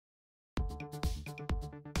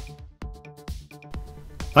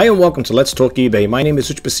Hi and welcome to Let's Talk eBay. My name is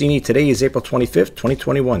Pasini. Today is April 25th,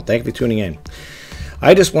 2021. Thank you for tuning in.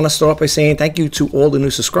 I just want to start off by saying thank you to all the new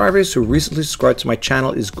subscribers who recently subscribed to my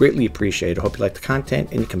channel. It is greatly appreciated. I hope you like the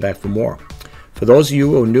content and you come back for more. For those of you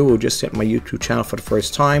who are new or just hit my YouTube channel for the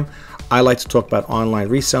first time, I like to talk about online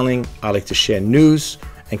reselling. I like to share news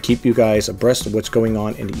and keep you guys abreast of what's going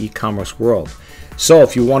on in the e-commerce world. So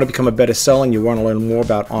if you want to become a better seller and you want to learn more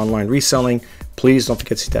about online reselling, please don't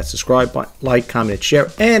forget to hit that subscribe button, like, comment, and share.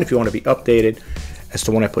 And if you want to be updated as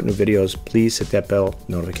to when I put new videos, please hit that bell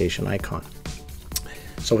notification icon.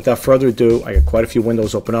 So without further ado, I got quite a few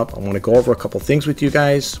windows open up. I want to go over a couple things with you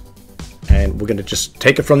guys, and we're going to just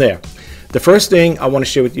take it from there. The first thing I want to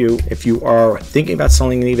share with you, if you are thinking about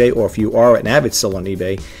selling on eBay, or if you are an avid seller on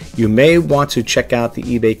eBay, you may want to check out the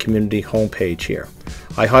eBay community homepage here.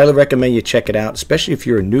 I highly recommend you check it out, especially if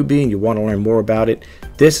you're a newbie and you want to learn more about it.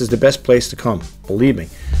 This is the best place to come, believe me.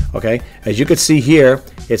 Okay, as you can see here,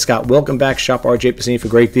 it's got welcome back, shop RJ Pasini for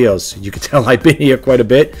great deals. You can tell I've been here quite a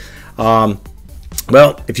bit.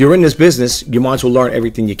 Well, if you're in this business, you might as well learn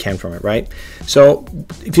everything you can from it, right? So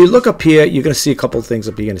if you look up here, you're going to see a couple of things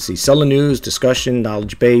up here. You're going to see seller news, discussion,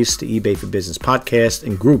 knowledge base, the eBay for Business podcast,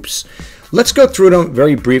 and groups. Let's go through them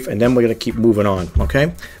very brief, and then we're going to keep moving on,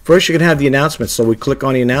 okay? First, you're going to have the announcements. So we click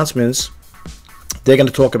on the announcements. They're going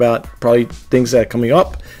to talk about probably things that are coming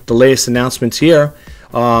up. The latest announcements here.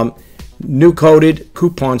 New coded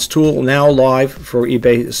coupons tool now live for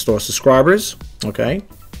eBay store subscribers, okay?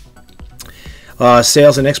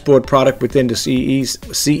 Sales and export product within the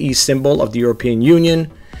CE symbol of the European Union.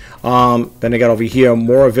 Then I got over here,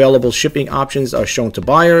 more available shipping options are shown to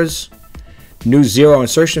buyers. New zero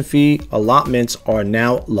insertion fee allotments are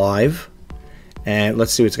now live. And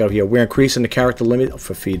let's see what's got over here. We're increasing the character limit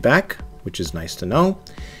for feedback, which is nice to know.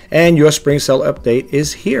 And your spring sale update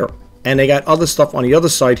is here. And they got other stuff on the other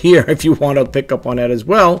side here. If you want to pick up on that as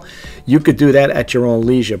well, you could do that at your own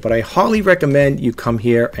leisure. But I highly recommend you come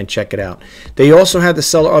here and check it out. They also have the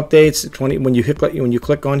seller updates. When you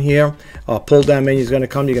click on here, pull down menu is going to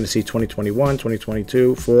come. You're going to see 2021,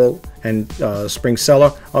 2022 fall and spring seller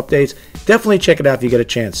updates. Definitely check it out if you get a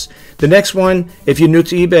chance. The next one, if you're new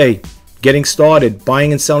to eBay, getting started,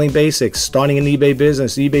 buying and selling basics, starting an eBay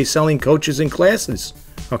business, eBay selling coaches and classes.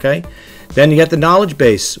 Okay. Then you got the knowledge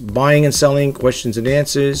base, buying and selling, questions and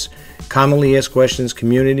answers, commonly asked questions,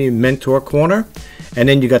 community, mentor corner. And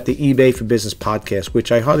then you got the eBay for Business podcast,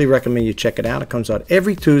 which I highly recommend you check it out. It comes out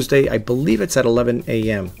every Tuesday. I believe it's at 11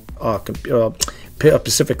 a.m.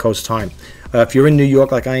 Pacific Coast time. If you're in New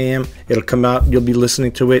York like I am, it'll come out. You'll be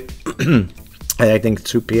listening to it. I think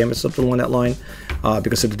 2 p.m. or something along that line,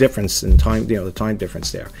 because of the difference in time, the time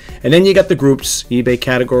difference there. And then you got the groups, eBay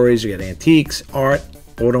categories. You got antiques, art,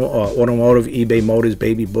 automotive, eBay motors,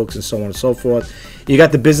 baby books, and so on and so forth. You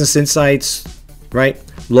got the business insights, right?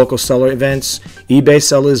 Local seller events, eBay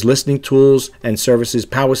sellers, listing tools and services,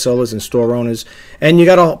 power sellers and store owners, and you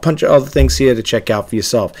got a bunch of other things here to check out for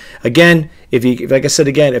yourself. Again, like I said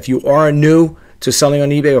again, if you are new to selling on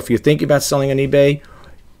eBay, or if you're thinking about selling on eBay,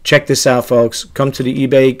 check this out, folks. Come to the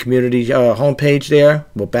eBay community homepage there.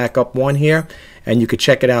 We'll back up one here, and you can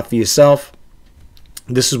check it out for yourself.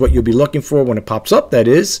 This is what you'll be looking for when it pops up, that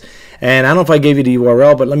is. And I don't know if I gave you the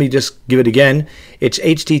URL, but let me just give it again. It's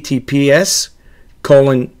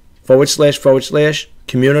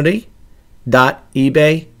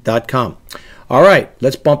https://community.ebay.com. All right,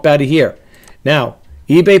 let's bump out of here. Now,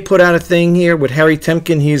 eBay put out a thing here with Harry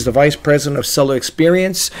Temkin. He's the Vice President of Seller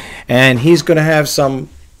Experience, and he's going to have some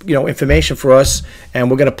information for us,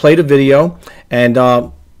 and we're going to play the video, and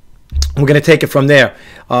we're going to take it from there.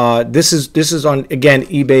 This is on, again,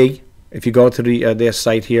 eBay. If you go to their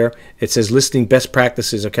site here, it says listing best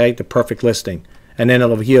practices, okay, the perfect listing. And then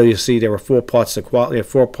over here you'll see there are 4 parts to quality,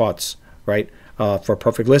 4 parts, right, for a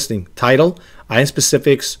perfect listing. Title, item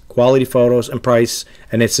specifics, quality photos, and price.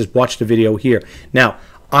 And it says watch the video here. Now,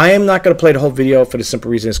 I am not going to play the whole video for the simple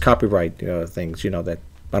reason it's copyright things, that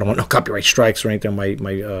I don't want no copyright strikes or anything on my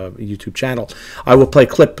YouTube channel. I will play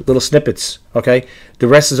little snippets, okay? The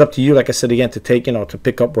rest is up to you, like I said again, to take, to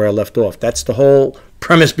pick up where I left off. That's the whole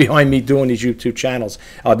premise behind me doing these YouTube channels.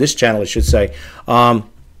 This channel, I should say. I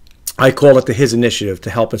call it the His Initiative, to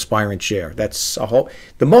help inspire and share. That's a whole.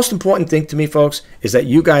 The most important thing to me, folks, is that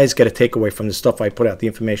you guys get a takeaway from the stuff I put out, the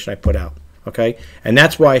information I put out. Okay, and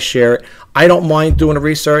that's why I share it. I don't mind doing the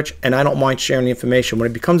research, and I don't mind sharing the information. When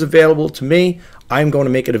it becomes available to me, I'm going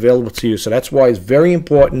to make it available to you. So that's why it's very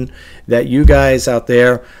important that you guys out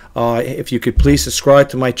there, if you could please subscribe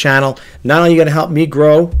to my channel. Not only are you going to help me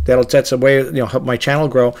grow, that's a way, help my channel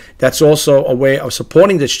grow. That's also a way of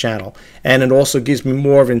supporting this channel, and it also gives me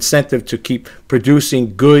more of incentive to keep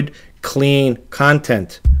producing good clean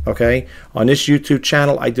content. Okay, on this YouTube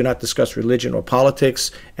channel, I do not discuss religion or politics,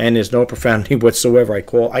 and there's no profanity whatsoever.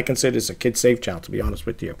 I consider this a kid-safe channel, to be honest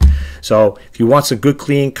with you. So if you want some good,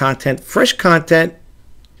 clean content, fresh content,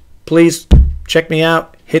 please check me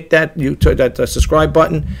out. Hit that subscribe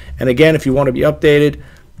button, and again, if you want to be updated,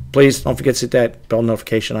 please don't forget to hit that bell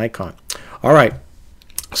notification icon. All right.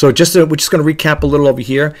 So we're just going to recap a little over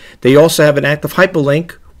here. They also have an active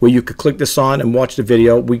hyperlink where you could click this on and watch the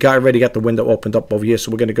video. We already got the window opened up over here, so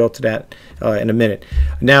we're going to go to that in a minute.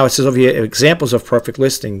 Now it says over here, examples of perfect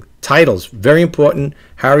listing. Titles, very important.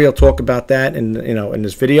 Harry will talk about that in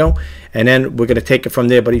this video, and then we're going to take it from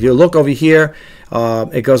there. But if you look over here,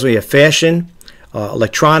 it goes over here, fashion,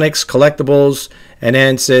 electronics, collectibles, and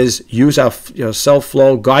then it says use our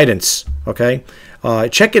self-flow guidance. Okay.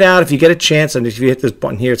 Check it out if you get a chance, and if you hit this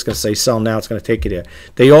button here, it's going to say sell now. It's going to take you there.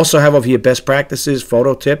 They also have over here best practices,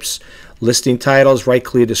 photo tips, listing titles, write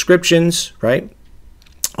clear descriptions, right?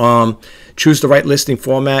 Choose the right listing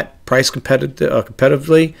format, price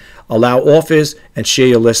competitively, allow offers, and share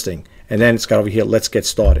your listing. And then it's got over here, let's get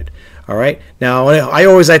started. All right. Now, I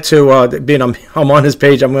always like to, being I'm on this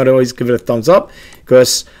page, I'm going to always give it a thumbs up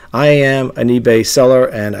because I am an eBay seller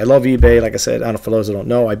and I love eBay. Like I said, I don't know, for those who don't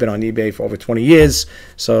know, I've been on eBay for over 20 years.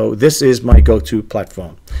 So this is my go-to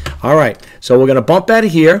platform. All right. So we're going to bump out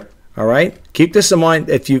of here. All right. Keep this in mind.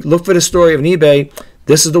 If you look for the story of an eBay,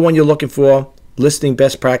 this is the one you're looking for, listing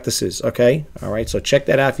best practices. Okay. All right. So check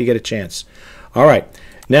that out if you get a chance. All right.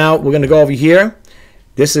 Now we're going to go over here.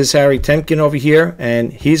 This is Harry Temkin over here,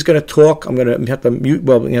 and he's going to talk. I'm going to have to mute.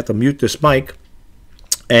 Well, we have to mute this mic,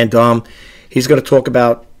 and he's going to talk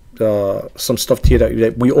about some stuff here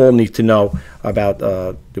that we all need to know about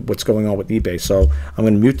what's going on with eBay. So I'm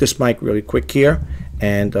going to mute this mic really quick here,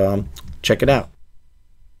 and check it out.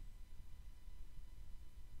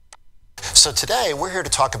 So today we're here to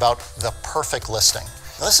talk about the perfect listing.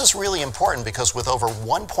 Now, this is really important because with over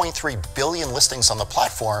 1.3 billion listings on the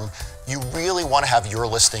platform, you really want to have your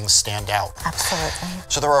listings stand out. Absolutely.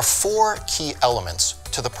 So there are 4 key elements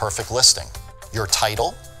to the perfect listing. Your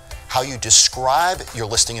title, how you describe your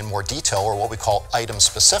listing in more detail, or what we call item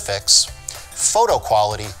specifics, photo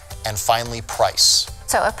quality, and finally price.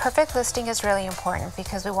 So a perfect listing is really important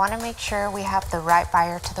because we want to make sure we have the right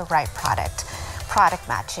buyer to the right product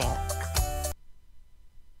matching.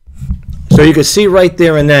 So you can see right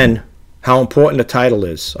there and then how important the title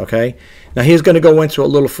is, okay? Now he's going to go into a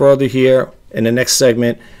little further here in the next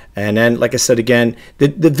segment. And then, like I said again, the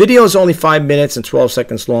video is only 5 minutes and 12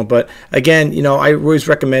 seconds long. But again, you know, I always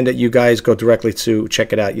recommend that you guys go directly to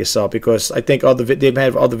check it out yourself, because I think they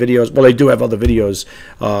have other videos. Well, they do have other videos.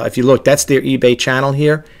 If you look, that's their eBay channel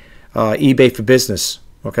here, eBay for Business.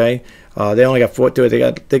 Okay, they only got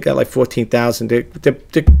they got like 14,000. They're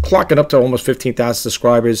clocking up to almost 15,000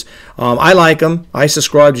 subscribers. I like them. I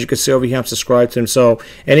subscribe. As you can see over here, I'm subscribed to them. So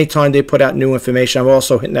anytime they put out new information, I'm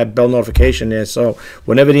also hitting that bell notification there. So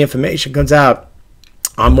whenever the information comes out,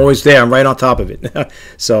 I'm always there. I'm right on top of it.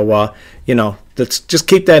 So you know, let's just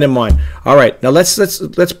keep that in mind. All right, now let's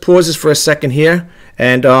pause this for a second here,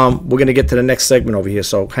 and we're gonna get to the next segment over here.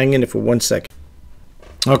 So hang in there for 1 second.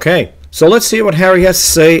 Okay. So let's see what Harry has to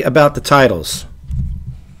say about the titles.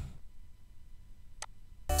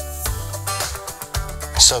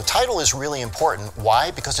 So title is really important.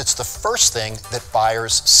 Why? Because it's the first thing that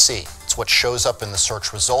buyers see. It's what shows up in the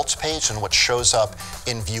search results page and what shows up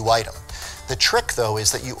in view item. The trick, though,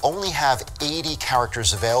 is that you only have 80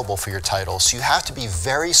 characters available for your title, so you have to be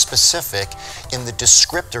very specific in the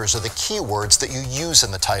descriptors or the keywords that you use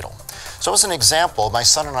in the title. So as an example, my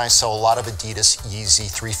son and I sell a lot of Adidas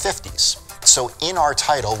Yeezy 350s. So in our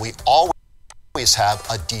title, we always have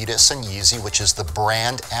Adidas and Yeezy, which is the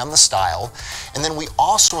brand and the style. And then we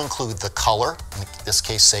also include the color, in this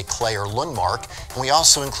case, say Clay or Lundmark. And we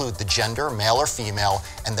also include the gender, male or female,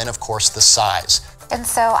 and then, of course, the size. And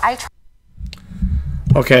so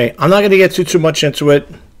Okay, I'm not going to get too much into it,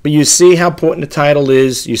 but you see how important the title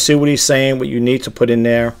is. You see what he's saying, what you need to put in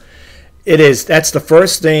there. That's the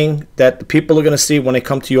first thing that the people are going to see when they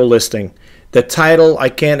come to your listing. The title, I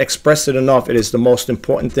can't express it enough. It is the most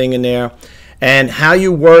important thing in there. And how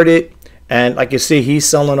you word it, and like you see, he's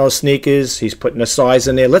selling those sneakers. He's putting a size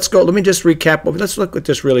in there. Let's go. Let me just recap. Let's look at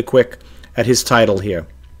this really quick at his title here.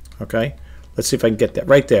 Okay, let's see if I can get that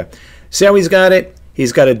right there. See how he's got it?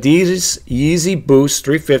 He's got Adidas Yeezy Boost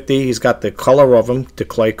 350. He's got the color of them, the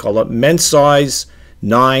clay color, men's size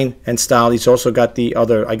 9 and style. He's also got the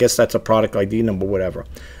other, I guess that's a product ID number, whatever.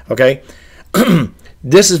 Okay,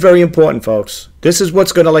 this is very important, folks. This is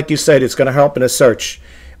what's going to, like you said, it's going to help in a search.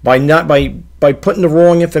 by putting the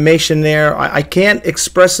wrong information there. I can't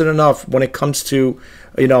express it enough when it comes to,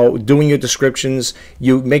 you know, doing your descriptions.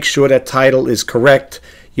 You make sure that title is correct.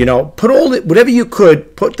 You know, put whatever you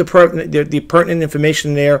could, put the pertinent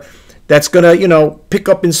information there that's going to, you know, pick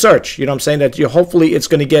up in search. You know what I'm saying? That you hopefully it's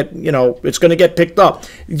going to get, you know, it's going to get picked up.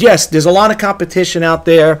 Yes, there's a lot of competition out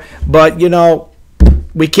there, but, you know,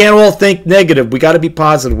 we can't all think negative. We got to be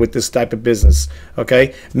positive with this type of business,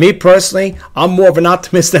 okay? Me personally, I'm more of an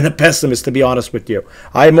optimist than a pessimist, to be honest with you.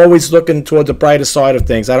 I'm always looking toward the brighter side of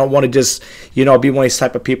things. I don't want to just, you know, be one of these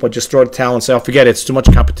type of people, just throw the towel and say, oh, forget it, it's too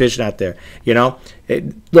much competition out there, you know?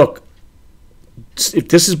 Look, if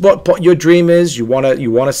this is what your dream is, you want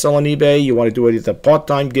to sell on eBay, you want to do it either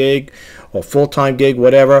part-time gig or full-time gig,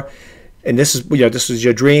 whatever, and this is, you know, this is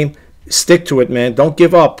your dream, stick to it, man. Don't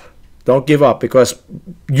give up. Don't give up, because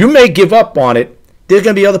you may give up on it. There's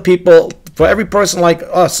going to be other people. For every person like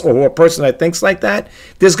us or a person that thinks like that,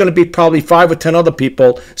 there's going to be probably 5 or 10 other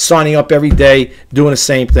people signing up every day doing the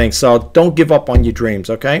same thing. So don't give up on your dreams,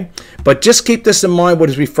 okay? But just keep this in mind what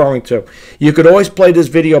it's referring to. You could always play this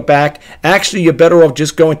video back. Actually, you're better off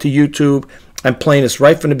just going to YouTube and playing this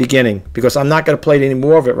right from the beginning, because I'm not going to play any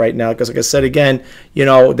more of it right now, because like I said again, you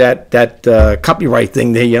know, that copyright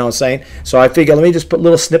thing there, you know what I'm saying? So I figure let me just put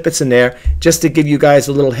little snippets in there just to give you guys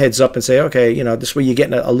a little heads up and say, okay, you know, this way you're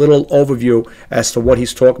getting a little overview as to what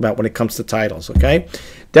he's talking about when it comes to titles, okay?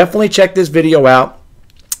 Definitely check this video out.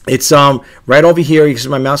 It's right over here. You can see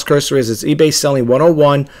my mouse cursor is. It's eBay Selling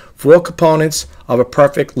 101, 4 components of a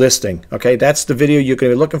perfect listing. Okay, that's the video you're going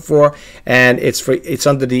to be looking for, and it's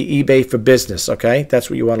under the eBay for Business. Okay, that's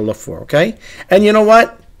what you want to look for. Okay, and you know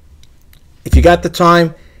what? If you got the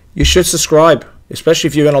time, you should subscribe, especially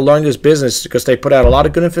if you're going to learn this business, because they put out a lot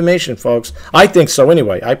of good information, folks. I think so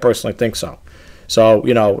anyway. I personally think so. So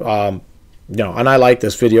you know. And I like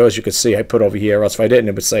this video, as you can see. I put over here, or else if I didn't,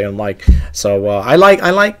 it would say unlike. So I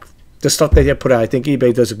like the stuff they put out. I think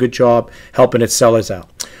eBay does a good job helping its sellers out.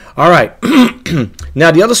 All right.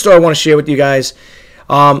 Now the other story I want to share with you guys.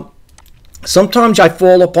 Sometimes I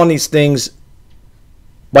fall upon these things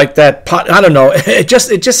like that. I don't know. It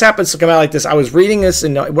just happens to come out like this. I was reading this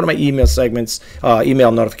in one of my email segments,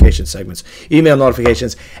 email notifications,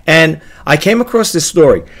 and I came across this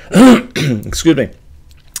story. Excuse me.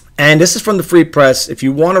 And this is from the Free Press. If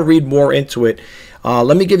you want to read more into it,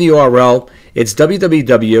 let me give you the URL. It's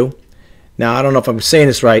www. Now, I don't know if I'm saying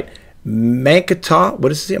this right. Mankata,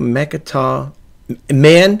 what is it? Mankata,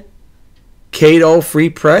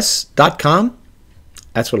 mankatofreepress.com.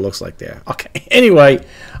 That's what it looks like there. Okay. Anyway,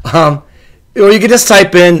 you can just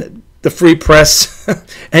type in the Free Press,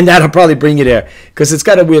 and that'll probably bring you there, because it's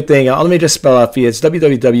got a weird thing. Let me just spell out for you. It's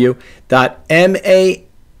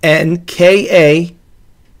www.mankata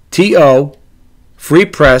Free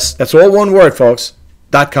Press, that's all one word, folks,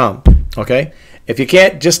 .com. Okay, if you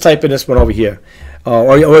can't, just type in this one over here,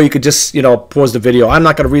 or you could just, you know, pause the video. I'm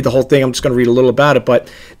not going to read the whole thing. I'm just going to read a little about it.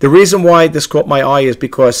 But the reason why this caught my eye is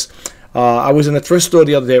because I was in the thrift store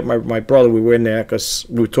the other day with my brother. We were in there because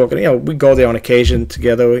we were talking. You know, we go there on occasion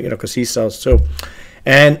together, you know, because he sells too.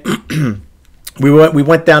 And we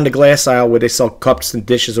went down the glass aisle where they sell cups and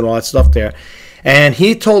dishes and all that stuff there. And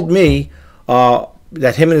he told me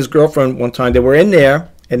that him and his girlfriend one time, they were in there,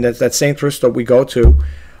 in that same thrift store we go to.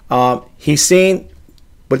 He seen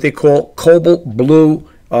what they call cobalt blue.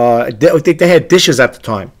 I think they had dishes at the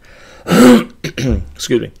time.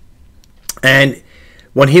 Excuse me. And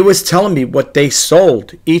when he was telling me what they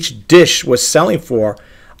sold, each dish was selling for,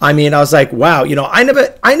 I mean, I was like, wow. You know, I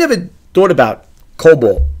never thought about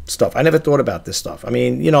cobalt stuff. I never thought about this stuff. I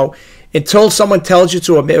mean, you know, until someone tells you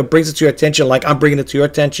to, or brings it to your attention, like I'm bringing it to your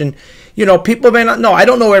attention, you know, people may not know. I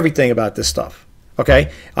don't know everything about this stuff.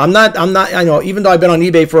 Okay, I'm not. I know, even though I've been on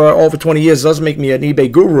eBay for over 20 years, it doesn't make me an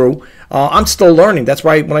eBay guru. I'm still learning. That's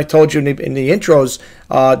why when I told you in the intros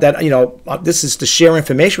that, you know, this is to share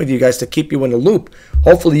information with you guys, to keep you in the loop.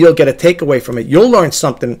 Hopefully, you'll get a takeaway from it. You'll learn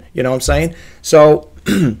something. You know what I'm saying? So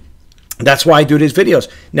that's why I do these videos.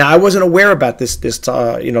 Now, I wasn't aware about this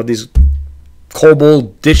you know, these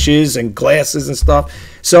cobalt dishes and glasses and stuff.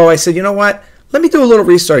 So I said, you know what? Let me do a little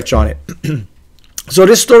research on it. So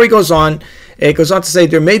this story goes on. It goes on to say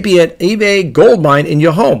there may be an eBay gold mine in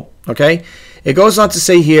your home. Okay. It goes on to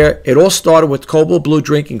say here, it all started with cobalt blue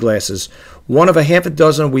drinking glasses. One of a half a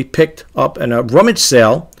dozen we picked up in a rummage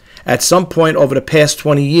sale at some point over the past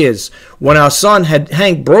 20 years. When our son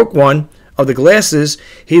Hank broke one of the glasses,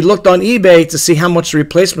 he looked on eBay to see how much the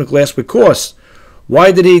replacement glass would cost.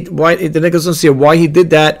 Why the niggas don't see why he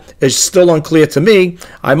did that is still unclear to me.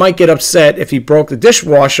 I might get upset if he broke the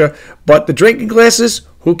dishwasher, but the drinking glasses,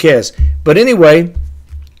 who cares? But anyway,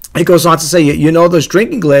 He goes on to say, you know those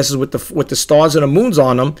drinking glasses with the stars and the moons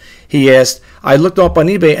on them? He asked. I looked up on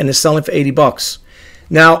eBay and they're selling for $80.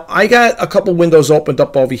 Now, I got a couple windows opened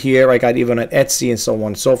up over here. I got even on Etsy and so on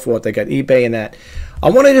and so forth. I got eBay and that. I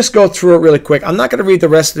want to just go through it really quick. I'm not going to read the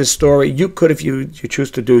rest of this story. You could if you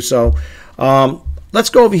choose to do so. Let's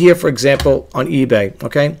go over here, for example, on eBay,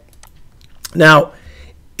 okay? Now,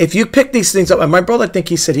 if you pick these things up, and my brother, I think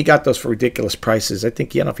he said he got those for ridiculous prices. I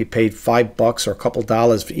think, I don't know if he paid $5 or a couple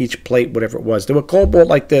dollars for each plate, whatever it was. They were cobalt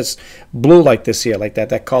like this, blue like this here, like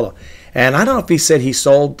that color. And I don't know if he said he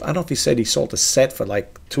sold, I don't know if he said he sold a set for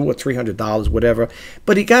like $200 or $300, whatever.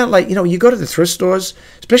 But he got like, you go to the thrift stores,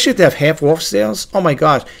 especially if they have half off sales. Oh my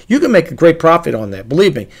gosh, you can make a great profit on that.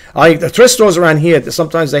 Believe me. The thrift stores around here,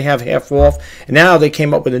 sometimes they have half off. And now they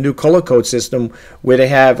came up with a new color code system where they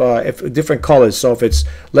have different colors. So if it's,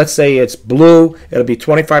 let's say it's blue, it'll be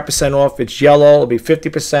 25% off. If it's yellow, it'll be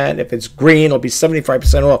 50%. If it's green, it'll be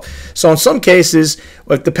 75% off. So in some cases,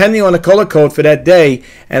 depending on the color code for that day,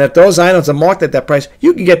 and if those items are marked at that price,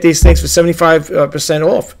 you can get these things for 75%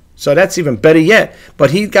 off. So that's even better yet. But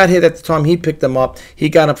he got hit at the time he picked them up. He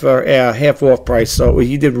got them for a half off price. So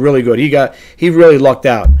he did really good. He really lucked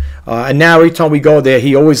out. And now every time we go there,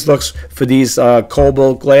 he always looks for these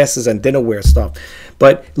cobalt glasses and dinnerware stuff.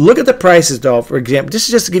 But look at the prices, though. For example, this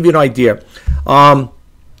is just to give you an idea.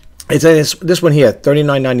 It's this one here,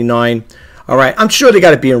 $39.99. All right, I'm sure they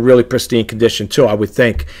got to be in really pristine condition too, I would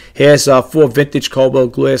think. Here's 4 vintage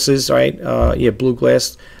cobalt glasses, right? Blue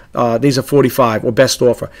glass. These are $45 or best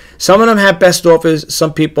offer. Some of them have best offers.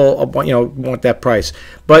 Some people want that price.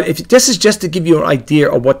 But if this is just to give you an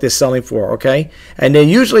idea of what they're selling for, okay? And they're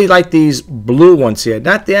usually like these blue ones here,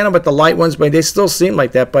 not the animal, but the light ones. But they still seem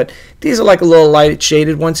like that. But these are like a little light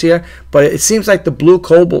shaded ones here. But it seems like the blue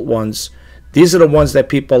cobalt ones. These are the ones that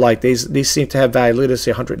people like. These seem to have value. Look at this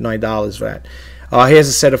here, $109 for that. Here's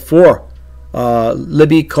a set of 4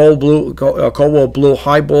 Libby Cobalt Blue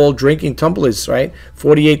Highball drinking tumblers, right?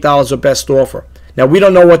 $48 or best offer. Now, we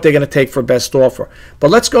don't know what they're going to take for best offer.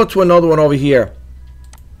 But let's go to another one over here.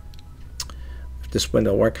 If this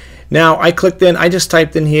window will work. Now, I just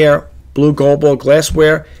typed in here, blue cobalt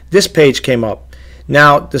glassware. This page came up.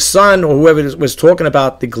 Now, the sun, or whoever was talking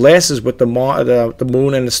about the glasses with the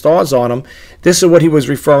moon and the stars on them, this is what he was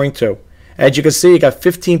referring to. As you can see, you got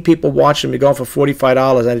 15 people watching me going for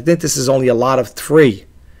 $45. And I think this is only a lot of 3.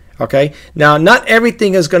 Okay? Now, not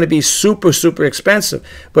everything is going to be super, super expensive.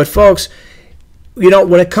 But, folks,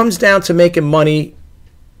 when it comes down to making money,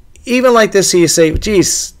 even like this here, you say,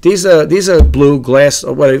 geez, these are blue glass,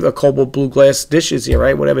 or whatever, cobalt blue glass dishes here,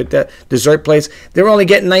 right? Whatever, dessert plates. They're only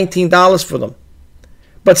getting $19 for them.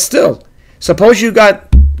 But still, suppose you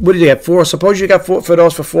got, what did you get, 4? Suppose you got 4 for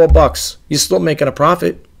those for $4. You're still making a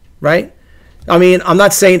profit, right? I mean, I'm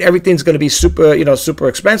not saying everything's going to be super, super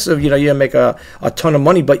expensive. You make a ton of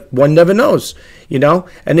money, but one never knows,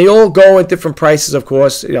 And they all go at different prices, of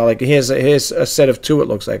course. Like here's a set of 2, it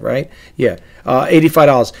looks like, right? Yeah,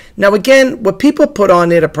 $85. Now, again, what people put on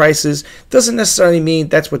there, the prices, doesn't necessarily mean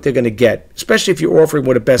that's what they're going to get, especially if you're offering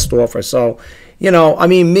with a best offer. So, I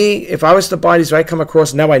mean, if I was to buy these, if I come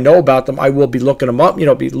across, now I know about them, I will be looking them up, be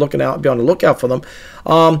on the lookout for them.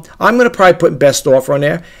 I'm going to probably put best offer on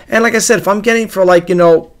there. And like I said, if I'm getting for like, I'm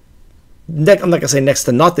not going to say next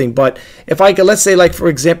to nothing, but if I could, let's say like, for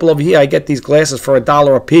example, over here, I get these glasses for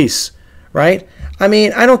 $1 a piece, right? I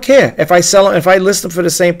mean, I don't care. If I sell them, if I list them for the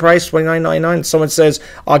same price, $29.99, and someone says,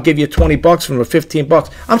 I'll give you $20 from the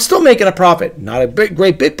 $15, I'm still making a profit. Not a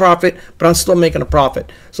great big profit, but I'm still making a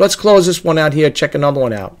profit. So let's close this one out here, check another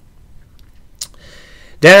one out.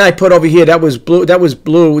 Then I put over here, that was blue.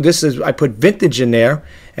 I put vintage in there.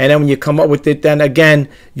 And then when you come up with it, then again,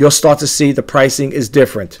 you'll start to see the pricing is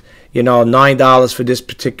different. $9 for this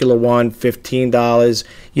particular one,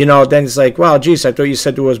 $15. Then it's like, wow, geez, I thought you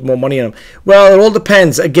said there was more money in them. Well, it all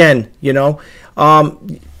depends. Again, it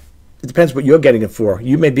depends what you're getting it for.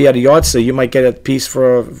 You may be at a yard sale. You might get a piece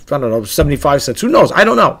for, I don't know, 75 cents. Who knows? I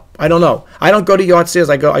don't know. I don't go to yard sales.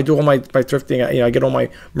 I do all my thrifting. I get all my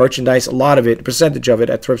merchandise, a lot of it, a percentage of it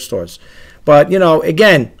at thrift stores. But,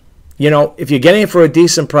 again, if you're getting it for a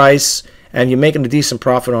decent price and you're making a decent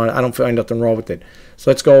profit on it, I don't find nothing wrong with it. So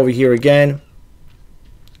let's go over here again.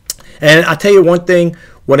 And I'll tell you one thing,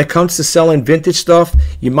 when it comes to selling vintage stuff,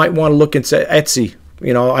 you might want to look into Etsy.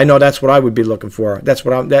 I know that's what I would be looking for. That's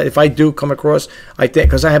what if I do come across, I think,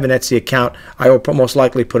 because I have an Etsy account, I will most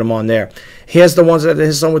likely put them on there. Here's the ones that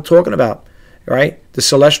his son was talking about, right? The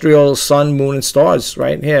celestial sun, moon, and stars,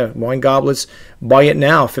 right here. Wine goblets, buy it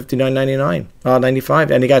now, $59.99, $95,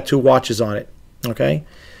 and they got 2 watches on it. Okay,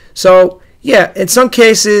 so yeah, in some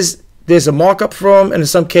cases there's a markup for them, and in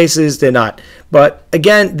some cases they're not. But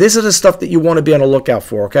again, this is the stuff that you want to be on the lookout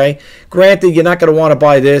for, okay? Granted, you're not going to want to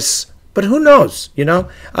buy this, but who knows, you know?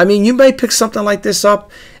 I mean, you may pick something like this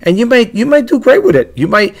up, and you might do great with it. You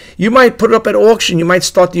might put it up at auction. You might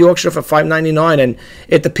start the auction for $5.99, and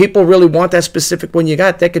if the people really want that specific one you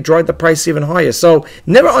got, they could drive the price even higher. So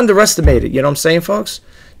never underestimate it. You know what I'm saying, folks?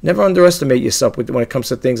 Never underestimate yourself when it comes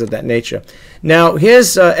to things of that nature. Now,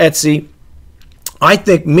 here's Etsy. I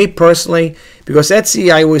think, me personally, because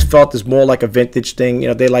Etsy I always felt is more like a vintage thing. You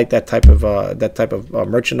know, they like that type of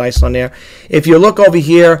merchandise on there. If you look over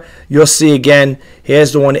here, you'll see again.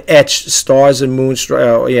 Here's the one etched stars and moons,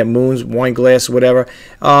 moons, wine glass, whatever.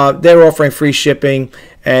 They're offering free shipping,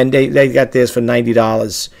 and they got theirs for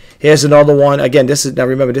 $90. Here's another one. Again, this is, now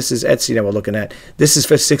remember, this is Etsy that we're looking at. This is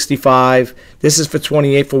for $65. This is for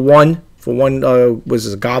 $28 for one. For one, was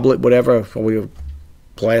this a goblet, whatever. For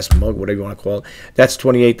glass mug, whatever you want to call it. That's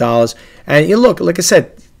 $28. And you look, like I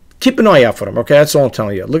said, keep an eye out for them, okay? That's all I'm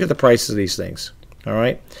telling you. Look at the prices of these things, all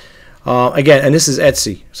right? Again, and this is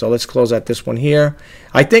Etsy. So let's close out this one here.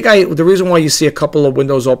 I think the reason why you see a couple of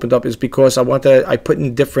windows opened up is because I put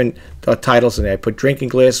in different titles in there. I put drinking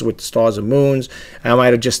glasses with the stars and moons. I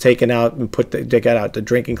might have just taken out and take out the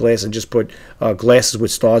drinking glass and just put glasses with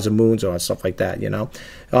stars and moons or stuff like that, you know.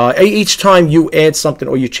 Each time you add something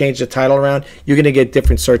or you change the title around, you're going to get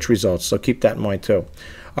different search results. So keep that in mind too.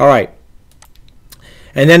 All right.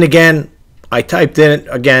 And then again, I typed in,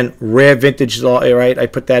 again, rare vintage, right? I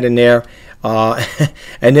put that in there,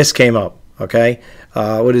 and this came up, okay?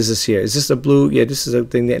 What is this here? Is this a blue? Yeah, this is a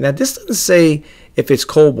thing there. Now, this doesn't say if it's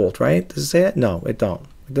cobalt, right? Does it say that? No, it don't.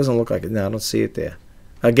 It doesn't look like it. No, I don't see it there.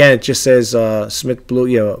 Again, it just says Smith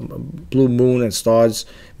Blue, Blue Moon and Stars,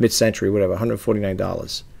 mid-century, whatever,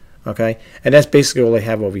 $149, okay? And that's basically all they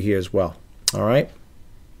have over here as well, all right?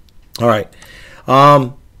 All right.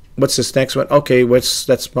 What's this next one? Okay,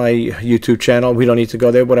 that's my YouTube channel. We don't need to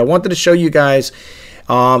go there. But I wanted to show you guys,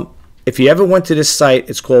 if you ever went to this site,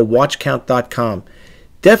 it's called watchcount.com.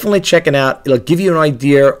 Definitely check it out. It'll give you an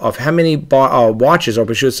idea of how many watches, or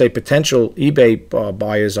we should say potential eBay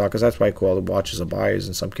buyers are, because that's why I call the watches are buyers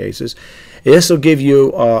in some cases. This will give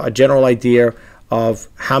you a general idea of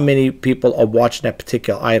how many people are watching that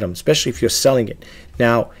particular item, especially if you're selling it.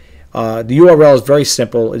 Now, the URL is very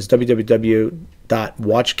simple. It's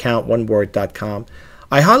www.watchcount.com.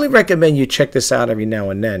 I highly recommend you check this out every now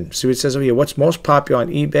and then. See what it says over here. What's most popular on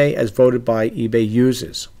eBay as voted by eBay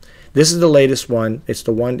users. This is the latest one. It's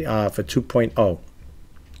the one for 2.0.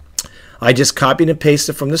 I just copied and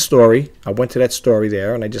pasted from the story. I went to that story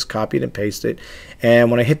there, and I just copied and pasted.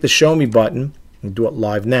 And when I hit the Show Me button, I'll do it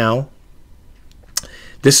live now,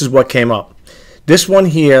 this is what came up. This one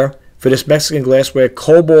here, for this Mexican glassware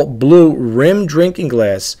cobalt blue rim drinking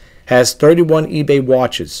glass, has 31 eBay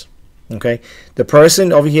watches. Okay, the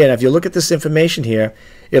person over here, and if you look at this information here,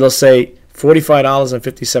 it'll say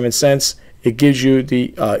 $45.57. It gives you the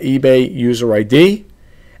eBay user ID,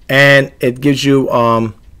 and it gives you,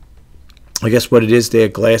 I guess what it is there,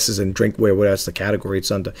 glasses and drinkware, whatever that's the category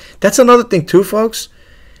it's under. That's another thing too, folks.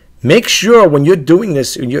 Make sure when you're doing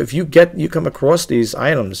this, if you come across these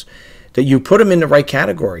items, that you put them in the right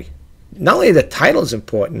category. Not only the title is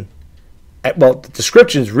important, well, the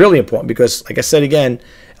description is really important because, like I said again,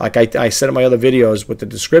 like I said in my other videos, with the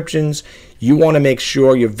descriptions, you want to make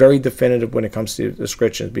sure you're very definitive when it comes to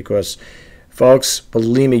descriptions because, folks,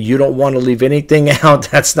 believe me, you don't want to leave anything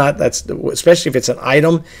out. Especially if it's an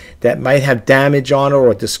item that might have damage on it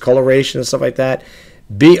or discoloration and stuff like that.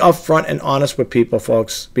 Be upfront and honest with people,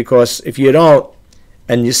 folks, because if you don't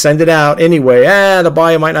and you send it out anyway, the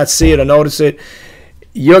buyer might not see it or notice it.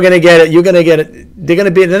 You're gonna get it. You're gonna get it. They're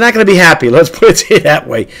not gonna be happy. Let's put it that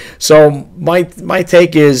way. So my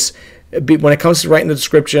take is, when it comes to writing the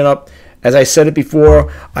description up, as I said it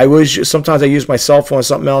before, sometimes I use my cell phone or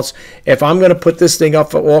something else. If I'm gonna put this thing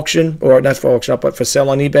up for auction, or not for auction, but for sale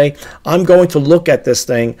on eBay, I'm going to look at this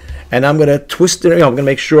thing and I'm gonna twist it. I'm gonna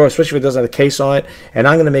make sure, especially if it doesn't have a case on it, and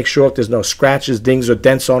I'm gonna make sure if there's no scratches, dings, or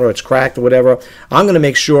dents on it, or it's cracked or whatever. I'm gonna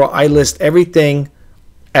make sure I list everything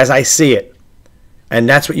as I see it. And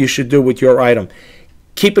that's what you should do with your item.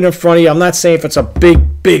 Keep it in front of you. I'm not saying if it's a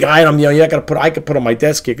big item, you're not gonna I could put on my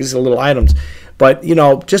desk here because these are little items. But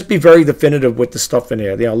just be very definitive with the stuff in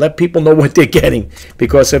there. Let people know what they're getting,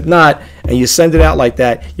 because if not, and you send it out like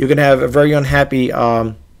that, you're gonna have a very unhappy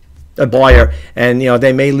a buyer, and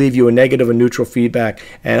they may leave you a negative or neutral feedback.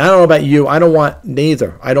 And I don't know about you, I don't want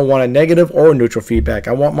neither. I don't want a negative or a neutral feedback.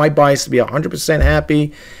 I want my buyers to be 100%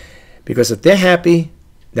 happy, because if they're happy,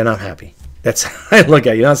 then I'm happy. That's how I look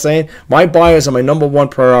at it, you know what I'm saying? My buyers are my #1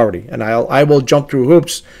 priority, and I will jump through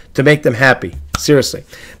hoops to make them happy. Seriously.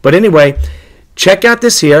 But anyway, check out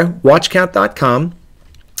this here, watchcount.com,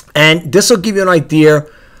 and this will give you an idea.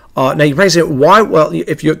 Now you probably say, why? Well,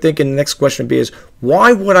 if you're thinking the next question would be is,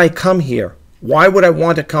 why would I come here? Why would I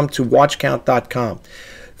want to come to watchcount.com?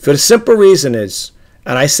 For the simple reason is,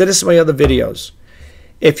 and I said this in my other videos,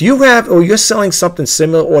 if you have, or you're selling something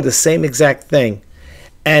similar or the same exact thing,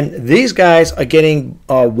 and these guys are getting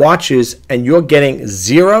watches and you're getting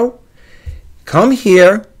 0, come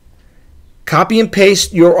here, copy and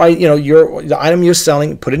paste your, the item you're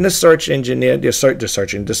selling, put it in the search engine there, the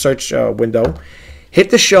search window,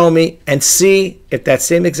 hit the show me, and see if that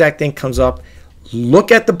same exact thing comes up.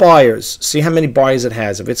 Look at the buyers, see how many buyers it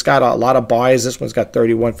has. If it's got a lot of buyers, this one's got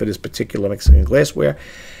 31 for this particular Mexican glassware.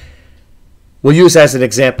 We'll use as an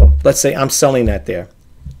example. Let's say I'm selling that there.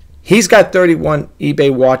 He's got 31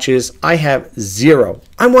 eBay watches. I have 0.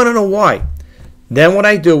 I want to know why. Then what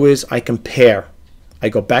I do is I compare. I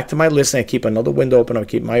go back to my listing. I keep another window open. I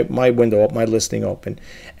keep my window up, my listing open,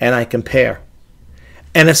 and I compare.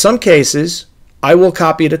 And in some cases, I will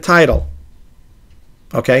copy the title.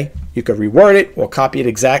 Okay, you could reword it or copy it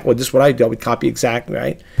exact. Well, this is what I do. I would copy exactly,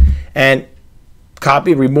 right? And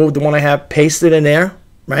copy, remove the one I have, paste it in there,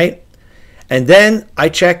 right? And then I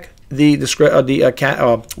check the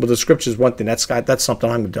description is one thing. That's something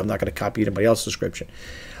I'm going to do. I'm not going to copy anybody else's description.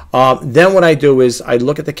 Then what I do is I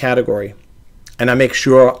look at the category, and I make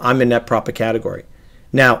sure I'm in that proper category.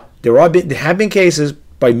 Now there have been cases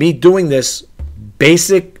by me doing this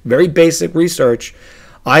very basic research.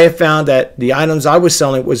 I have found that the items I was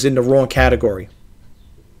selling was in the wrong category.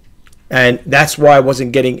 And that's why I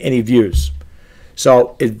wasn't getting any views.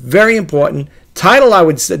 So it's very important. Title, I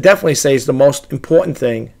would definitely say, is the most important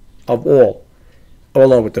thing of all,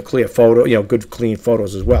 along with the clear photo, good clean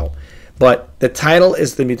photos as well. But the title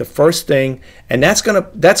is going to be the first thing, and that's going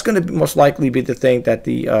to most likely be the thing that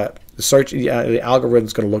the algorithm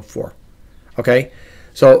is going to look for. Okay,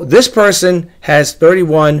 so this person has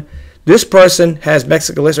 31. This person has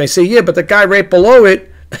Mexican list. I say, yeah, but the guy right below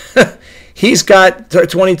it, he's got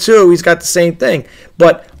 22. He's got the same thing.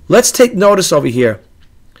 But let's take notice over here.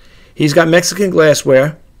 He's got Mexican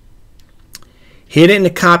glassware. He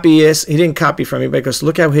didn't copy this. He didn't copy from me because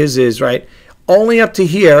look how his is, right? Only up to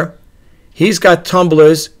here, he's got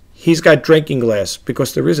tumblers. He's got drinking glass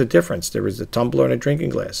because there is a difference. There is a tumbler and a drinking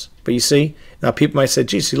glass. But you see, now people might say,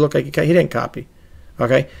 geez, he looked like he didn't copy.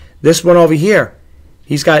 Okay, this one over here,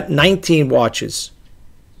 he's got 19 watches.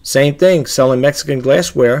 Same thing, selling Mexican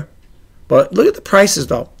glassware. But look at the prices,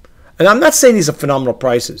 though. And I'm not saying these are phenomenal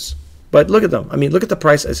prices, but look at them. I mean, look at the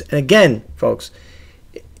prices. And again, folks,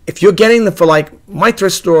 if you're getting them for like my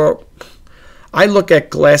thrift store, I look at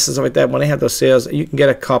glasses like that. When they have those sales, you can get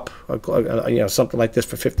a cup, something like this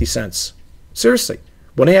for 50 cents. Seriously.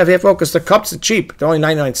 When they have here, focus, the cups are cheap. They're only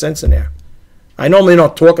 99 cents in there. I normally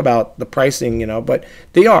don't talk about the pricing, but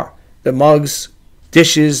they are. The mugs,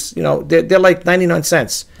 dishes, they're like 99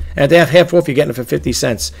 cents. And if they have half off, you're getting it for 50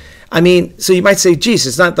 cents. I mean, so you might say, geez,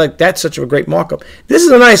 it's not like that's such a great markup. This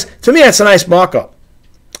is to me, that's a nice markup.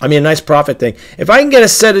 I mean, a nice profit thing. If I can get a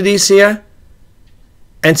set of these here,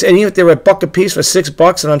 and even if they're $1 a piece for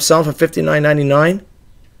 $6 and I'm selling for $59.99,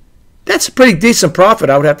 that's a pretty decent profit,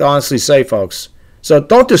 I would have to honestly say, folks. So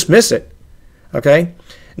don't dismiss it, okay?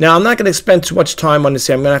 Now, I'm not going to spend too much time on this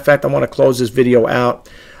here. In fact, I want to close this video out.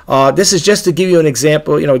 This is just to give you an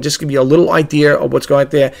example, just give you a little idea of what's going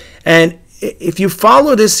on there. And if you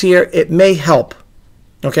follow this here, it may help,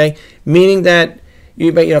 okay? Meaning that,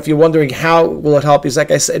 you may, if you're wondering how will it help, is like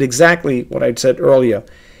I said, exactly what I said earlier.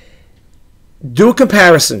 Do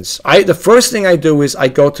comparisons. The first thing I do is I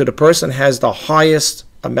go to the person that has the highest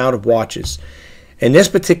amount of watches. In this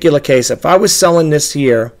particular case, if I was selling this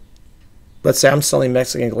here, let's say I'm selling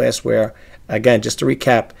Mexican glassware, again, just to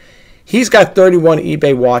recap, he's got 31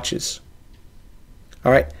 eBay watches.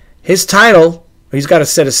 All right. His title, he's got a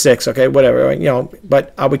set of 6, okay, whatever,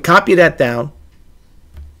 but I would copy that down,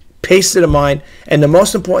 paste it in mine, and the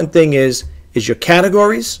most important thing is your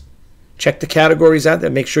categories. Check the categories out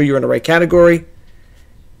there, make sure you're in the right category.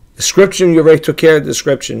 Description, you already took care of the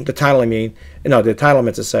description, the title, the title I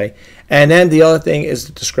meant to say. And then the other thing is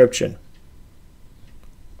the description.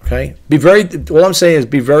 Okay, all I'm saying is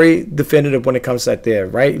be very definitive when it comes to that there,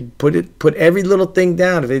 right? Put every little thing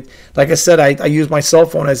down. Like I said, I use my cell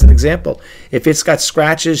phone as an example. If it's got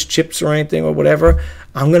scratches, chips, or anything or whatever,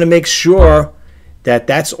 I'm going to make sure that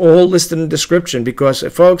that's all listed in the description because,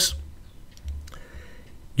 folks,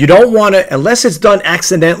 you don't want to, unless it's done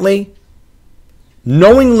accidentally,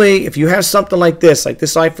 knowingly, if you have something like this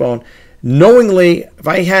iPhone, knowingly, if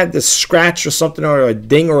I had this scratch or something or a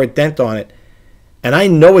ding or a dent on it, and I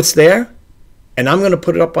know it's there, and I'm going to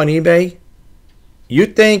put it up on eBay, You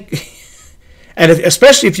think, and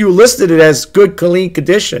especially if you listed it as good, clean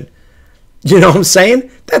condition, you know what I'm saying?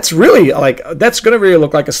 That's really like, that's going to really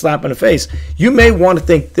look like a slap in the face. You may want to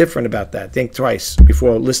think different about that. Think twice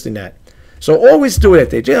before listing that. So always do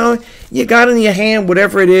it. You know, you got it in your hand,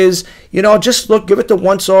 whatever it is, you know, just look, give it the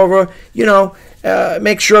once over, you know,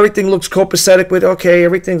 make sure everything looks copacetic with, okay,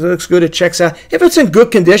 everything looks good, it checks out. If it's in good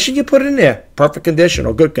condition, you put it in there. Perfect condition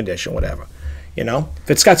or good condition, whatever. You know, if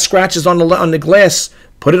it's got scratches on the glass,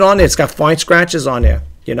 put it on there. It's got fine scratches on there,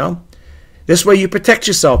 you know. This way you protect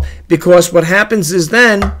yourself, because what happens is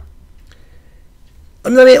then,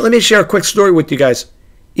 let me share a quick story with you guys.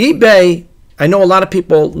 eBay, I know a lot of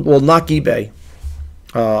people will knock eBay.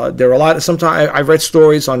 There are a lot of, sometimes I've read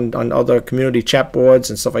stories on other community chat boards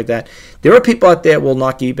and stuff like that. There are people out there that will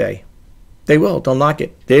knock eBay. They'll knock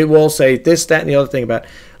it. They will say this, that, and the other thing about it.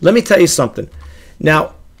 Let me tell you something.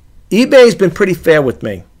 Now, eBay's been pretty fair with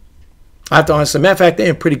me. I have to honestly, matter of fact, they've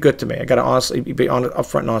been pretty good to me. I got to honestly be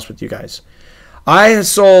upfront and honest with you guys. I have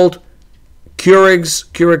sold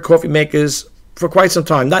Keurig coffee makers for quite some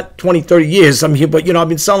time. Not 20, 30 years, I mean, but, you know, I've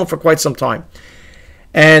been selling for quite some time.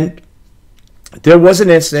 And there was an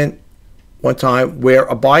incident one time where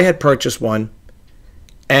a buyer had purchased one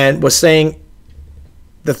and was saying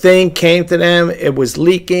the thing came to them, it was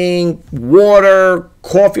leaking, water,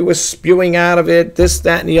 coffee was spewing out of it, this,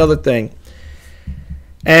 that, and the other thing.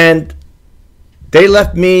 And they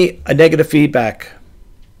left me a negative feedback.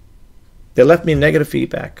 Didn't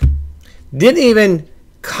even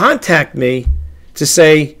contact me to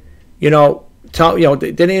say, you know,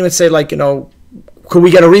 they didn't even say, like, you know, could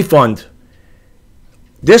we get a refund?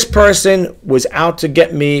 This person was out to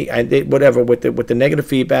get me, and whatever, with the negative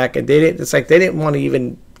feedback, and it's like they didn't want to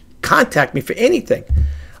even contact me for anything.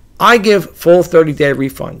 I give full 30-day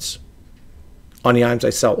refunds on the items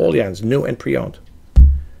I sell, all the items, new and pre-owned,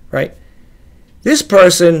 right? This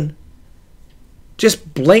person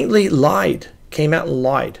just blatantly lied, came out and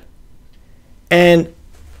lied. And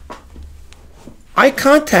I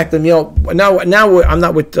contacted them, you know, now I'm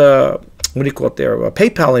not with, what do you call it there,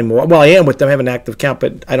 PayPal anymore. Well, I am with them, I have an active account,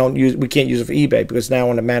 but we can't use it for eBay because now I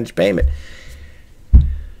want to manage payment.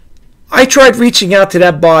 I tried reaching out to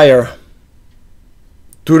that buyer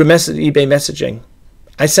through the eBay messaging.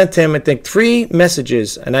 I sent him, I think, 3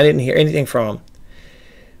 messages, and I didn't hear anything from him.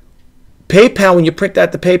 PayPal, when you print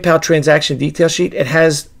out the PayPal transaction detail sheet, it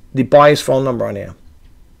has the buyer's phone number on there.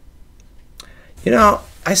 You know,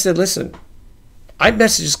 I said, listen, I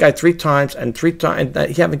messaged this guy 3 times, and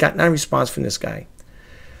he haven't gotten any response from this guy.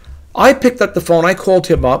 I picked up the phone, I called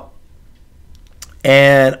him up,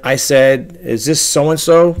 and I said, is this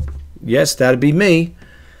so-and-so? Yes, that'd be me.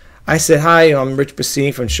 I said, hi, I'm Rich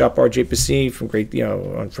Pasini from Shop RJ Pasini from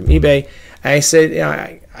from eBay. And I said, you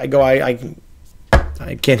know,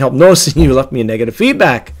 I can't help noticing you left me a negative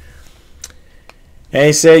feedback. And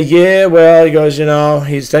he said, yeah, well, he goes, you know,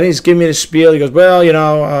 he's giving me the spiel. He goes, well, you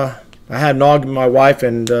know, I had an argument with my wife,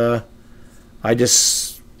 and I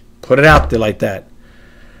just put it out there like that.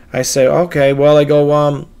 I say, okay, well, I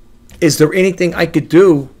go, is there anything I could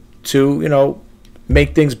do to, you know,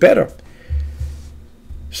 make things better?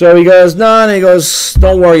 So he goes, no, and he goes,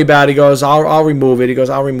 don't worry about it. He goes, I'll remove it. He goes,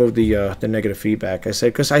 I'll remove the negative feedback. I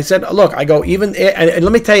said, because I said, look, I go, even, and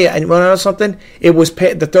let me tell you, and when I know something, it was,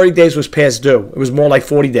 the 30 days was past due. It was more like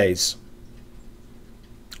 40 days.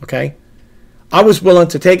 Okay? I was willing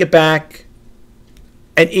to take it back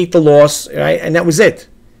and eat the loss, right? And that was it.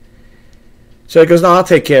 So he goes, no, I'll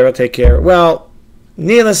take care of it. Well,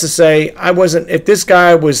 needless to say, I wasn't, if this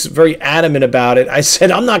guy was very adamant about it, I said,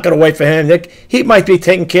 I'm not going to wait for him. He might be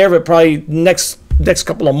taking care of it probably next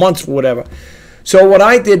couple of months or whatever. So what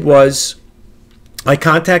I did was I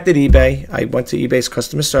contacted eBay. I went to eBay's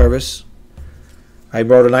customer service. I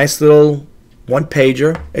wrote a nice little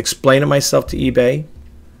one-pager explaining myself to eBay.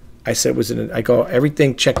 I said, I go,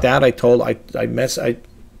 everything checked out. I told,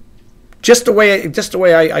 just the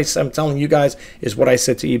way I'm telling you guys is what I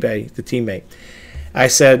said to eBay, the teammate. I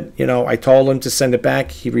said, you know, I told him to send it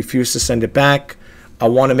back. He refused to send it back. I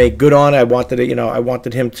want to make good on it. I wanted it, you know, I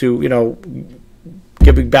wanted him to, you know,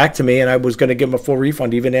 give it back to me, and I was going to give him a full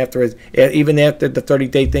refund even after the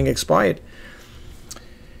 30-day thing expired.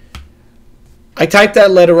 I typed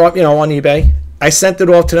that letter up, you know, on eBay. I sent it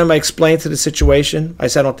off to them. I explained to the situation. I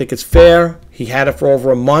said, I don't think it's fair. He had it for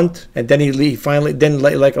over a month, and then he finally, then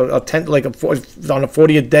like on the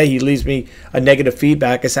 40th day, he leaves me a negative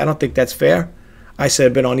feedback. I said, I don't think that's fair. I said,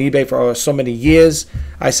 I've been on eBay for so many years.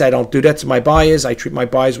 I said, I don't do that to my buyers. I treat my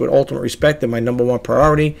buyers with ultimate respect. They're my #1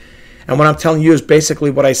 priority. And what I'm telling you is basically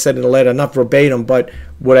what I said in the letter, not verbatim, but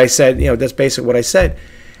what I said, you know, that's basically what I said.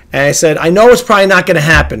 And I said, I know it's probably not going to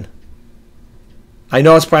happen. I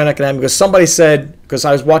know it's probably not going to happen because somebody said, because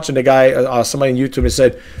I was watching the guy, somebody on YouTube, and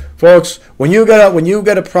said, folks, when you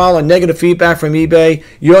get a problem, negative feedback from eBay,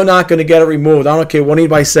 you're not going to get it removed. I don't care what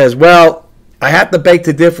anybody says. Well, I have to beg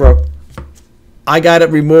to differ. I got it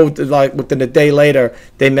removed like within a day later.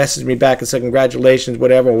 They messaged me back and said congratulations,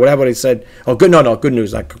 whatever they said. Oh, good, no, good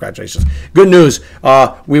news, not congratulations. Good news.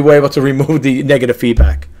 We were able to remove the negative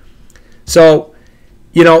feedback. So,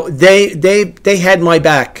 you know, they had my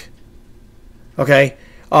back. Okay.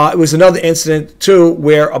 It was another incident too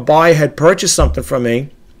where a buyer had purchased something from me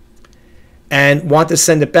and wanted to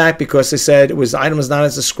send it back because they said the item was not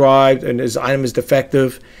as described and his item is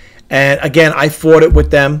defective. And again, I fought it with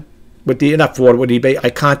them. With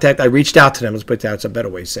eBay, I reached out to them. Let's put that. It's a better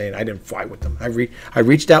way of saying it. I didn't fight with them. I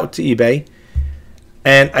reached out to eBay,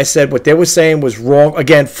 and I said what they were saying was wrong.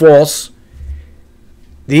 Again, false.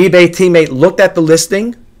 The eBay teammate looked at the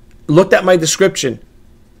listing, looked at my description,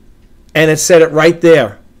 and it said it right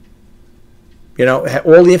there. You know,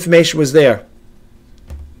 all the information was there.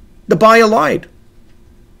 The buyer lied.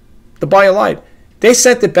 They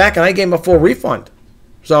sent it back, and I gave them a full refund.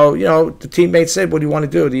 So, you know, the teammate said, what do you want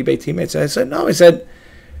to do? The eBay teammate said, I said, no. He said,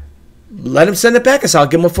 let him send it back. I said, I'll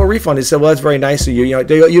give him a full refund. He said, well, that's very nice of you. You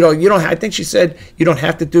don't, I think she said, you don't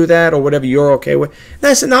have to do that or whatever you're okay with. And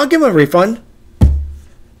I said, no, I'll give him a refund.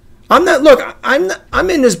 I'm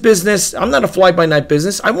in this business. I'm not a fly-by-night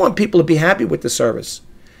business. I want people to be happy with the service.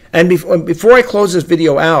 And before I close this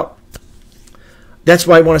video out, that's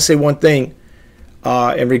why I want to say one thing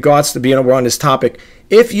in regards to we're on this topic.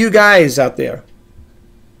 If you guys out there,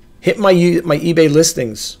 hit my eBay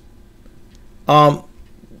listings.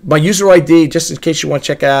 My user ID, just in case you want to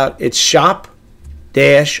check it out, it's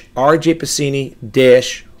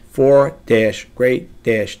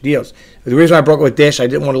shop-rjpasini-4-great-deals. The reason I broke it with dash, I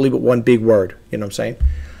didn't want to leave it one big word. You know what I'm saying?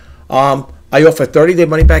 I offer a 30-day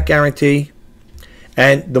money-back guarantee.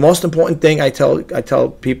 And the most important thing I tell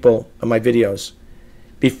people in my videos,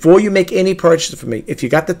 before you make any purchases from me, if you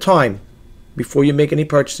got the time, before you make any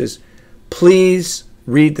purchases, please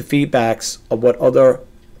read the feedbacks of what other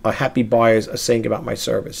happy buyers are saying about my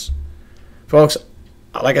service. Folks,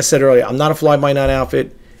 like I said earlier, I'm not a fly-by-night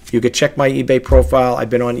outfit. You could check my eBay profile. I've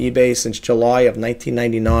been on eBay since July of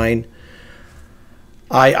 1999.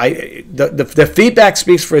 The feedback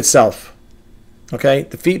speaks for itself. Okay,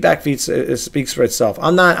 the feedback speaks for itself.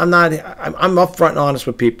 I'm upfront and honest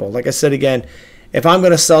with people. Like I said again, if I'm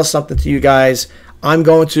going to sell something to you guys, I'm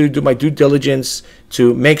going to do my due diligence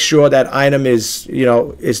to make sure that item is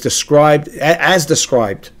described as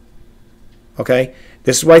described. Okay,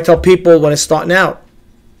 this is what I tell people when it's starting out.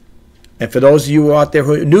 And for those of you out there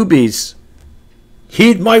who are newbies,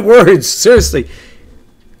 heed my words. Seriously,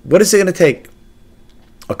 what is it going to take?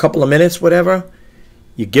 A couple of minutes, whatever.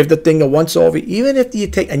 You give the thing a once over, even if you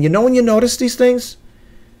take, and you know when you notice these things,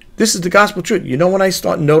 this is the gospel truth. You know when I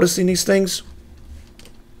start noticing these things,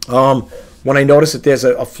 when I notice that there's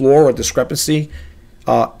a flaw or discrepancy,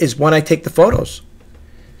 is when I take the photos.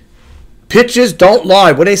 Pictures don't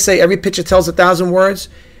lie. What they say, every picture tells 1,000 words.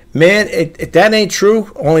 Man, that ain't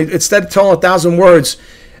true. Only instead of telling 1,000 words,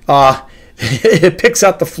 it picks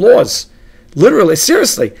out the flaws. Literally,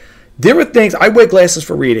 seriously. There are things, I wear glasses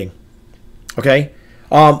for reading. Okay?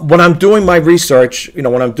 When I'm doing my research,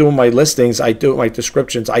 when I'm doing my listings, I do my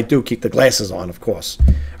descriptions, I do keep the glasses on, of course.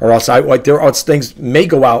 Or else there are things may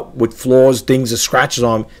go out with flaws, dings, or scratches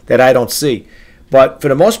on them that I don't see. But for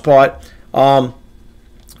the most part, I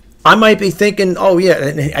might be thinking, oh yeah,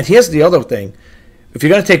 and here's the other thing. If you're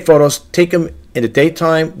going to take photos, take them in the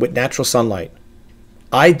daytime with natural sunlight.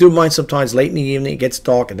 I do mine sometimes late in the evening, it gets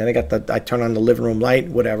dark, and then I turn on the living room light,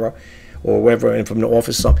 whatever, or wherever, and from the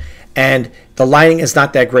office, and the lighting is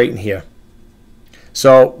not that great in here.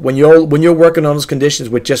 So when you're working on those conditions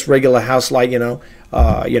with just regular house light, the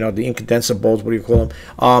incondenser bulbs, what do you call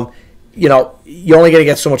them? You're only going to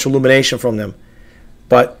get so much illumination from them.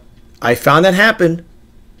 But I found that happen,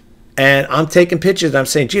 and I'm taking pictures, and I'm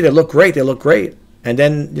saying, gee, they look great, they look great. And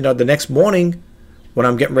then, the next morning, when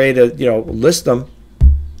I'm getting ready to, list them,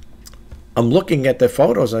 I'm looking at the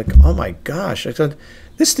photos like, oh my gosh! I said,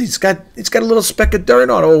 this thing's got a little speck of dirt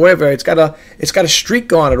on it, or whatever. It's got a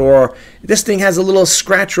streak on it, or this thing has a little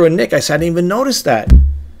scratch or a nick. I said, I didn't even notice that.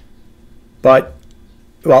 But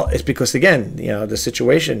well, it's because again, the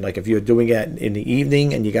situation. Like if you're doing it in the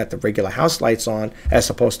evening and you got the regular house lights on, as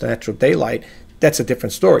opposed to natural daylight, that's a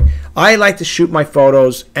different story. I like to shoot my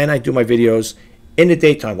photos and I do my videos in the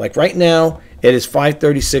daytime. Like right now, it is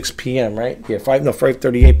 5:36 p.m. right here,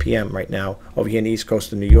 5:38 p.m. right now over here in the East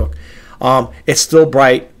Coast of New York. It's still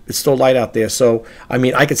bright. it's still light out there. So, I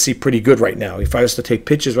mean, I could see pretty good right now. If I was to take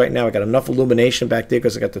pictures right now, I got enough illumination back there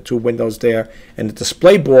because I got the 2 windows there. And the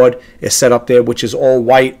display board is set up there, which is all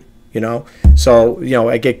white, you know. So, you know,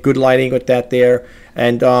 I get good lighting with that there.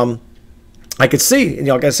 And I could see, you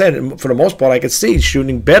know, like I said, for the most part, I could see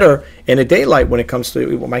shooting better in the daylight when it comes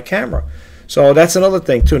to my camera. So that's another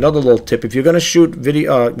thing too, another little tip. If you're going to shoot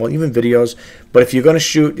video, well, even videos, but if you're going to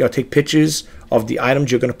shoot, you know, take pictures of the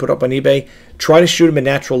items you're going to put up on eBay, try to shoot them in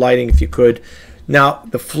natural lighting if you could. Now,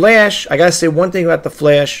 the flash, I got to say one thing about the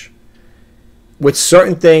flash. With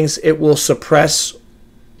certain things, it will suppress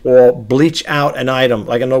or bleach out an item.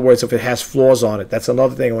 Like, in other words, if it has flaws on it. That's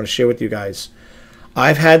another thing I want to share with you guys.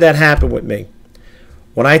 I've had that happen with me.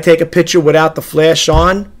 When I take a picture without the flash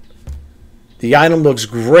on, the item looks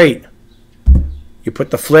great. You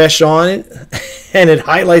put the flash on it, and it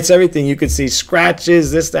highlights everything. You can see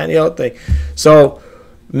scratches, this, that, and the other thing. So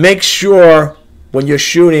make sure when you're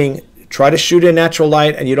shooting, try to shoot in natural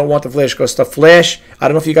light, and you don't want the flash, because the flash, I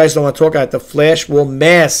don't know if you guys don't want to talk about it, the flash will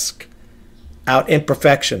mask out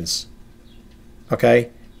imperfections.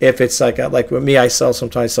 Okay? If it's like with me, I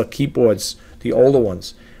sometimes sell keyboards, the older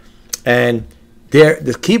ones. And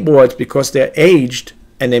the keyboards, because they're aged,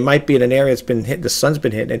 and they might be in an area that's been hit, the sun's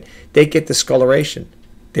been hitting it, they get discoloration.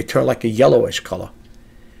 They turn like a yellowish color.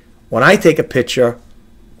 When I take a picture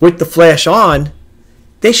with the flash on,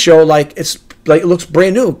 they show like it looks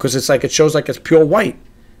brand new, because it's like it shows like it's pure white.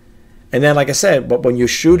 And then, like I said, but when you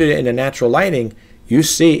shoot it in the natural lighting, you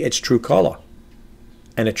see its true color.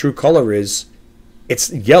 And the true color is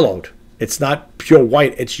it's yellowed. It's not pure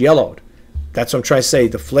white, it's yellowed. That's what I'm trying to say.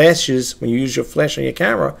 The flashes, when you use your flash on your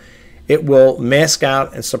camera, it will mask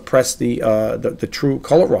out and suppress the true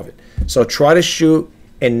color of it. So try to shoot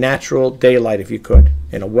in natural daylight if you could,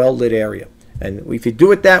 in a well-lit area. And if you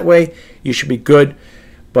do it that way, you should be good.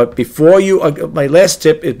 But before you, my last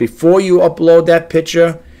tip is before you upload that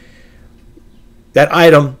picture, that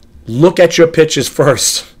item, look at your pictures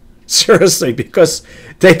first. Seriously, because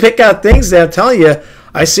they pick out things that I'm telling you,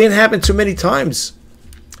 I've seen it happen too many times.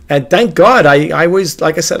 And thank God, I always,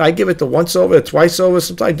 like I said, I give it the once over, twice over.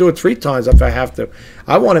 Sometimes I do it 3 times if I have to.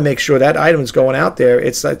 I want to make sure that item's going out there.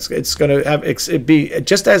 It's going to have it be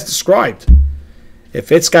just as described.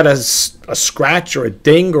 If it's got a scratch or a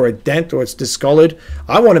ding or a dent or it's discolored,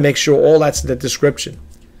 I want to make sure all that's in the description.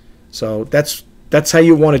 So that's how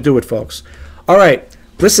you want to do it, folks. All right,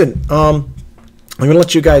 listen. I'm going to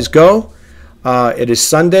let you guys go. It is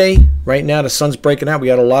Sunday right now. The sun's breaking out. We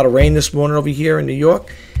had a lot of rain this morning over here in New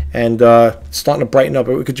York. And it's starting to brighten up.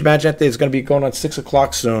 Could you imagine that it's going to be going on 6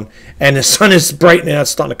 o'clock soon, and the sun is brightening out,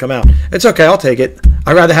 it's starting to come out. It's okay, I'll take it.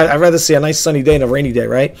 I'd rather see a nice sunny day than a rainy day,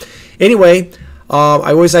 right? Anyway,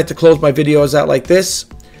 I always like to close my videos out like this.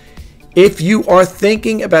 If you are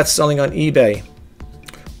thinking about selling on eBay,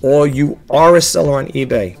 or you are a seller on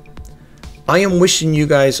eBay, I am wishing you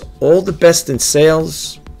guys all the best in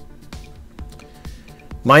sales.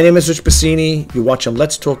 My name is Rich Pasini. You're watching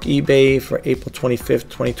Let's Talk eBay for April 25th,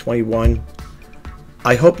 2021.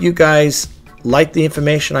 I hope you guys like the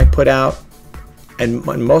information I put out, and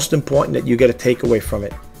most important, that you get a takeaway from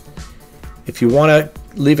it. If you want to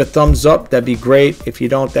leave a thumbs up, that'd be great. If you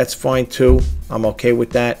don't, that's fine too. I'm okay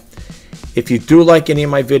with that. If you do like any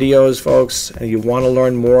of my videos, folks, and you want to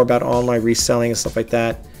learn more about online reselling and stuff like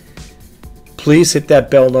that, please hit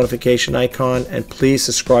that bell notification icon, and please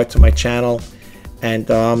subscribe to my channel. And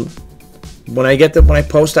when I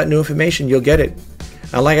post that new information, you'll get it.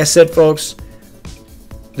 And like I said, folks,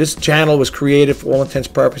 this channel was created for all intents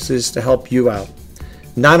and purposes to help you out.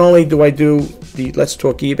 Not only do I do the Let's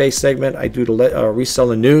Talk eBay segment, I do the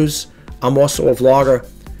reseller news. I'm also a vlogger,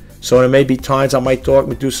 so there may be times I might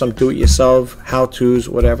do some do-it-yourself, how-tos,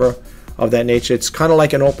 whatever of that nature. It's kind of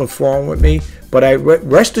like an open forum with me. But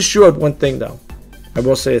rest assured, one thing though, I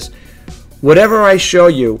will say this: whatever I show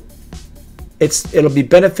you, it'll be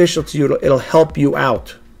beneficial to you. It'll help you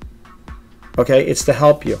out. Okay, it's to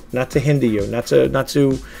help you, not to hinder you, not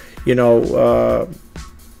to you know,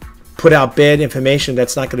 put out bad information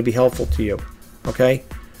that's not going to be helpful to you. Okay,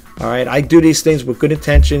 all right. I do these things with good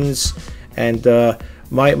intentions, and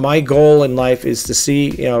my goal in life is to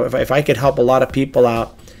see, you know, if I could help a lot of people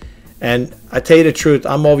out. And I tell you the truth,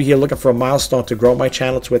 I'm over here looking for a milestone to grow my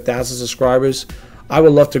channel to 1,000 subscribers. I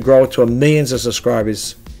would love to grow it to millions of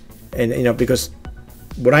subscribers. And, you know, because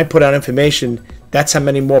when I put out information, that's how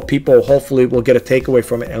many more people hopefully will get a takeaway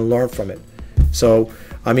from it and learn from it. So,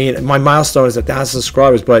 I mean, my milestone is 1,000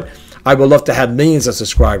 subscribers, but I would love to have millions of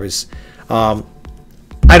subscribers. I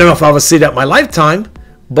don't know if I'll ever see that in my lifetime,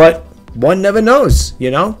 but one never knows, you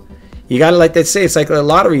know. You got to, like they say, it's like a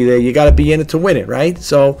lottery there. You got to be in it to win it, right?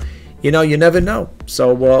 So you know, you never know.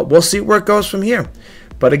 So we'll see where it goes from here.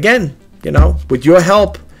 But again, you know, with your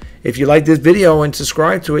help, if you like this video and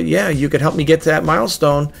subscribe to it, yeah, you could help me get to that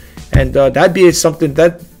milestone. And that'd be something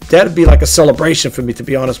that'd be like a celebration for me, to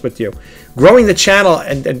be honest with you. Growing the channel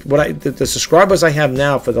and the subscribers I have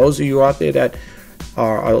now, for those of you out there that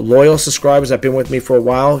are loyal subscribers, have been with me for a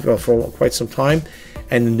while, for quite some time,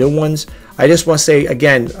 and the new ones, I just want to say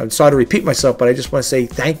again, I'm sorry to repeat myself, but I just want to say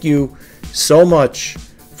thank you so much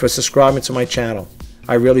for subscribing to my channel.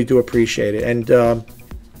 I really do appreciate it. And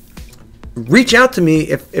reach out to me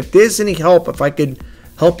if there's any help, if I could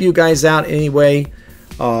help you guys out in any way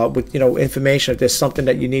with, you know, information. If there's something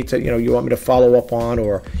that you need to, you know, you want me to follow up on,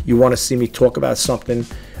 or you want to see me talk about something,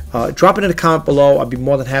 drop it in the comment below. I'd be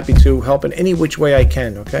more than happy to help in any which way I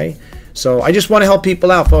can. Okay, so I just want to help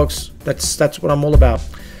people out, folks. That's what I'm all about.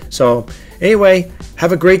 So anyway,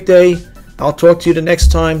 have a great day. I'll talk to you the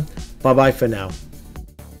next time. Bye bye for now.